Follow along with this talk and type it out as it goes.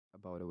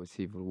about our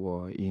civil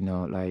war,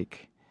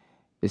 like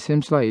it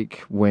seems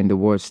like when the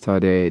war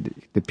started,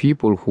 the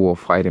people who were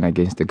fighting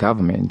against the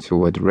government, who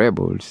were the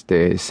rebels,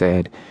 they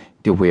said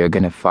they were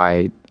going to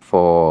fight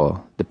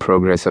for the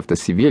progress of the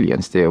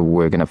civilians. They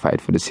were going to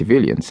fight for the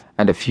civilians.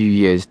 And a few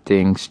years,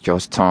 things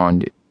just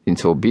turned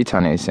into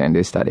bitterness and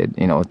they started,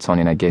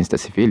 turning against the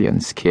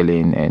civilians,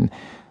 killing and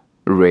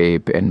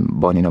rape and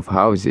burning of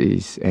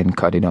houses and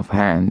cutting of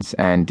hands.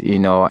 And,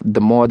 the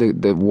more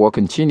the war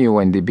continued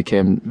and it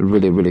became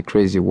really, really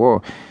crazy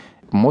war,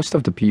 most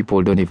of the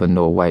people don't even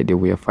know why they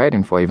were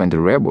fighting for, even the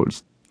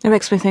rebels. It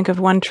makes me think of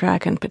one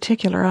track in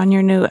particular on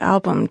your new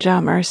album,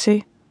 Jah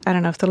Mercy. I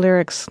don't know if the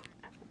lyrics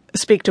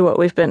speak to what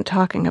we've been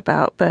talking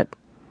about, but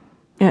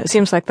it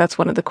seems like that's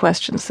one of the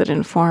questions that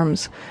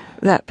informs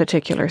that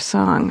particular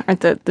song.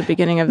 At the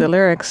beginning of the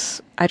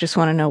lyrics, I just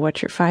want to know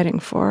what you're fighting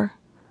for.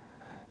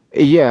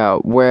 Yeah,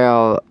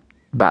 well,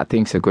 bad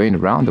things are going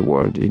around the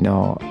world,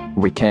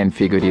 We can't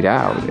figure it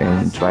out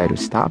and try to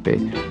stop it.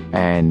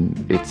 And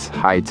it's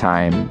high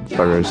time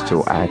for us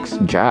to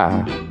ask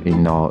Jah,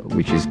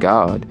 which is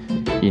God,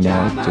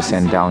 to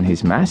send down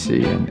his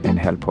mercy and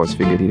help us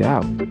figure it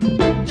out.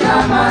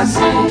 Jah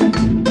mercy.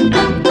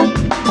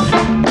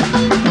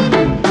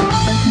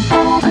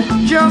 I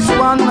just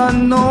wanna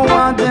know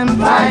what them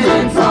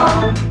fighting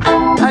for.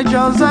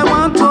 I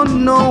want to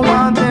know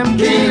what them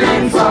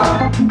killing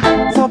for.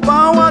 For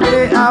power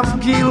they have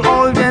killed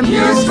all them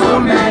useful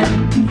men.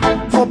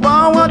 For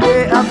power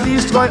they have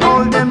destroyed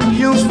all them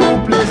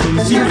useful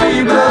places. You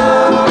feel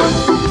blood.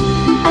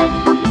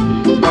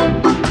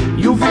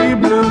 You feel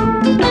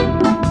blood.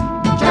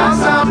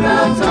 Just a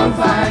blood to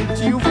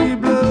fight. You feel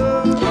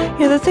blood.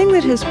 Yeah, the thing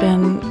that has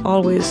been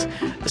always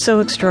so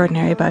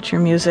extraordinary about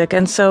your music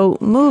and so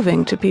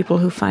moving to people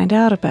who find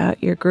out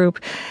about your group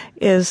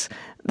is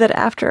that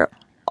after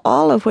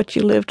all of what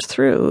you lived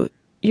through,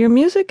 your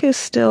music is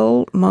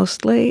still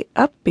mostly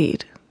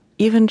upbeat,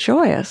 even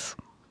joyous.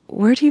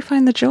 Where do you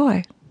find the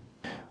joy?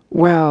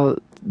 Well,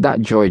 that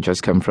joy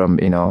just comes from,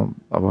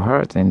 our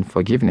heart and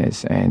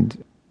forgiveness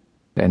and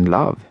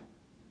love.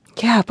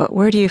 Yeah, but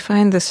where do you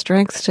find the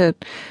strength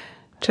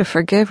to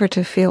forgive or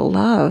to feel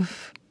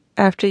love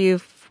after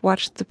you've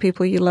watched the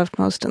people you loved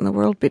most in the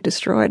world be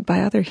destroyed by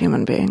other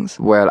human beings?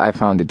 Well, I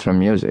found it through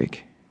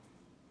music.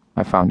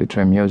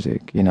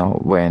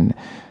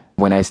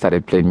 When I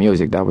started playing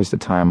music, that was the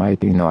time I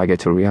get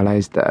to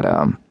realize that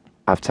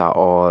after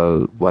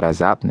all what has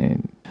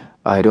happened,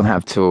 I don't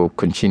have to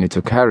continue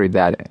to carry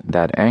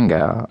that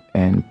anger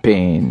and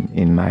pain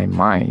in my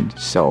mind.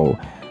 So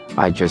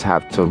I just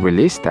have to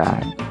release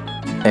that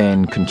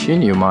and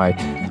continue my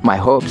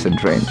hopes and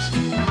dreams.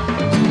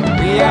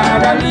 We are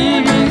the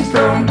living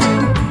stone,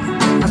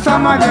 and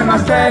some of them are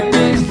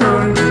stepping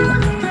stone.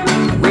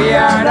 We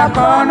are the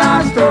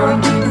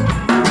cornerstone,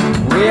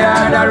 we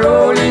are the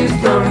rolling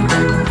stone.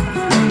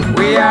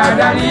 We are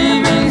the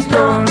living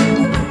stone,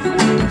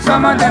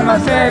 some of them are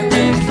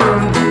stepping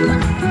stone.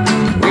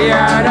 We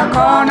are the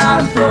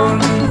cornerstone,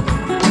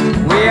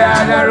 we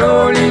are the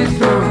rolling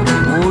stone.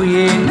 Oh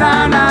yeah,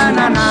 na na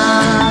na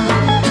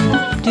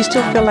na. Do you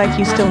still feel like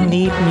you still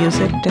need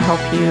music to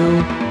help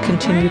you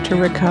continue to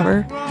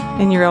recover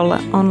in your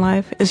own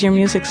life? Is your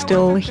music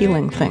still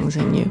healing things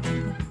in you?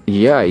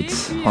 Yeah,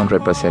 it's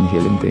 100%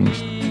 healing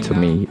things to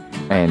me,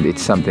 and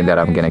it's something that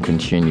I'm going to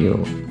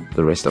continue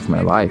the rest of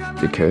my life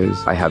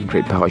because I have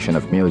great passion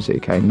of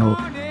music. I know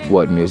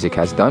what music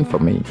has done for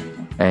me,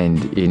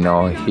 and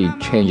it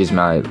changes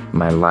my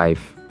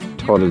life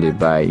totally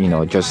by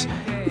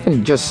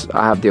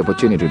I have the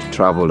opportunity to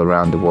travel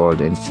around the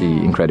world and see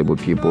incredible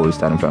people,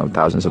 stand in front of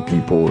thousands of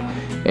people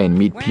and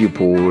meet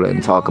people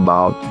and talk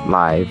about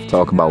life,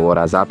 talk about what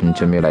has happened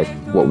to me, like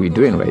what we're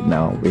doing right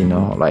now.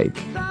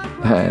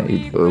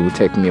 It will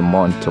take me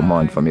month to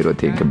month for me to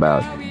think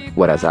about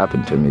what has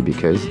happened to me,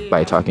 because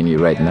by talking to you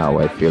right now,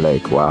 I feel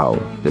like, wow,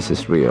 this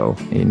is real.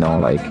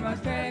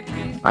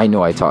 I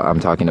know I'm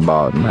talking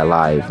about my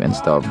life and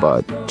stuff,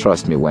 but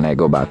trust me, when I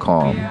go back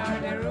home,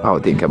 I'll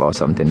think about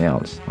something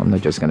else. I'm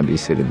not just going to be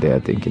sitting there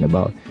thinking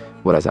about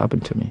what has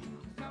happened to me.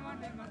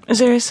 Is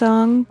there a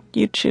song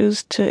you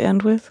choose to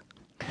end with?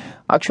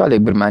 Actually,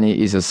 Birmani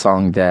is a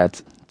song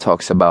that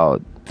talks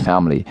about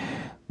family,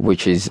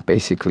 which is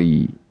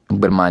basically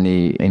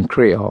Birmani in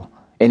Creole.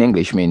 In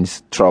English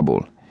means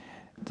trouble.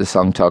 The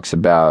song talks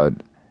about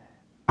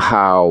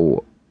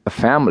how a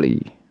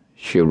family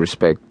should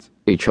respect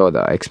each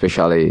other,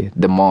 especially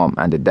the mom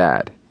and the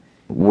dad.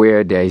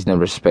 Where there is no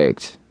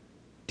respect,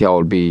 there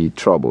will be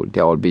trouble,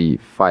 there will be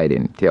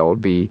fighting, there will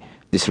be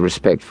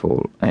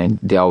disrespectful, and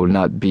there will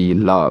not be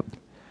love.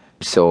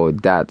 So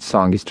that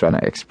song is trying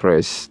to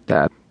express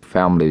that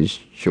families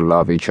should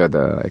love each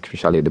other,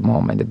 especially the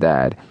mom and the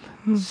dad,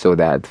 so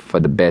that for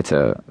the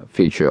better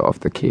future of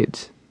the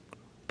kids.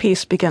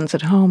 Peace begins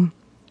at home.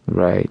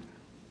 Right.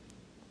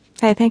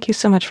 Hey, thank you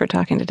so much for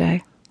talking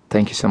today.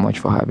 Thank you so much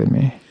for having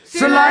me.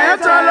 Salaya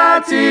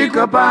tarati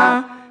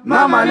kapa,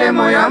 mama le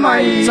moya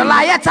mai.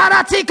 Salaya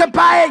tarati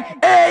kapa,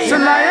 eh.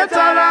 Salaya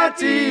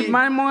tarati,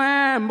 my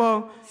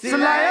moembo.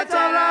 Salaya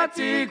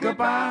tarati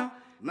kapa,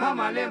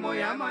 mama le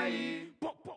moya mai.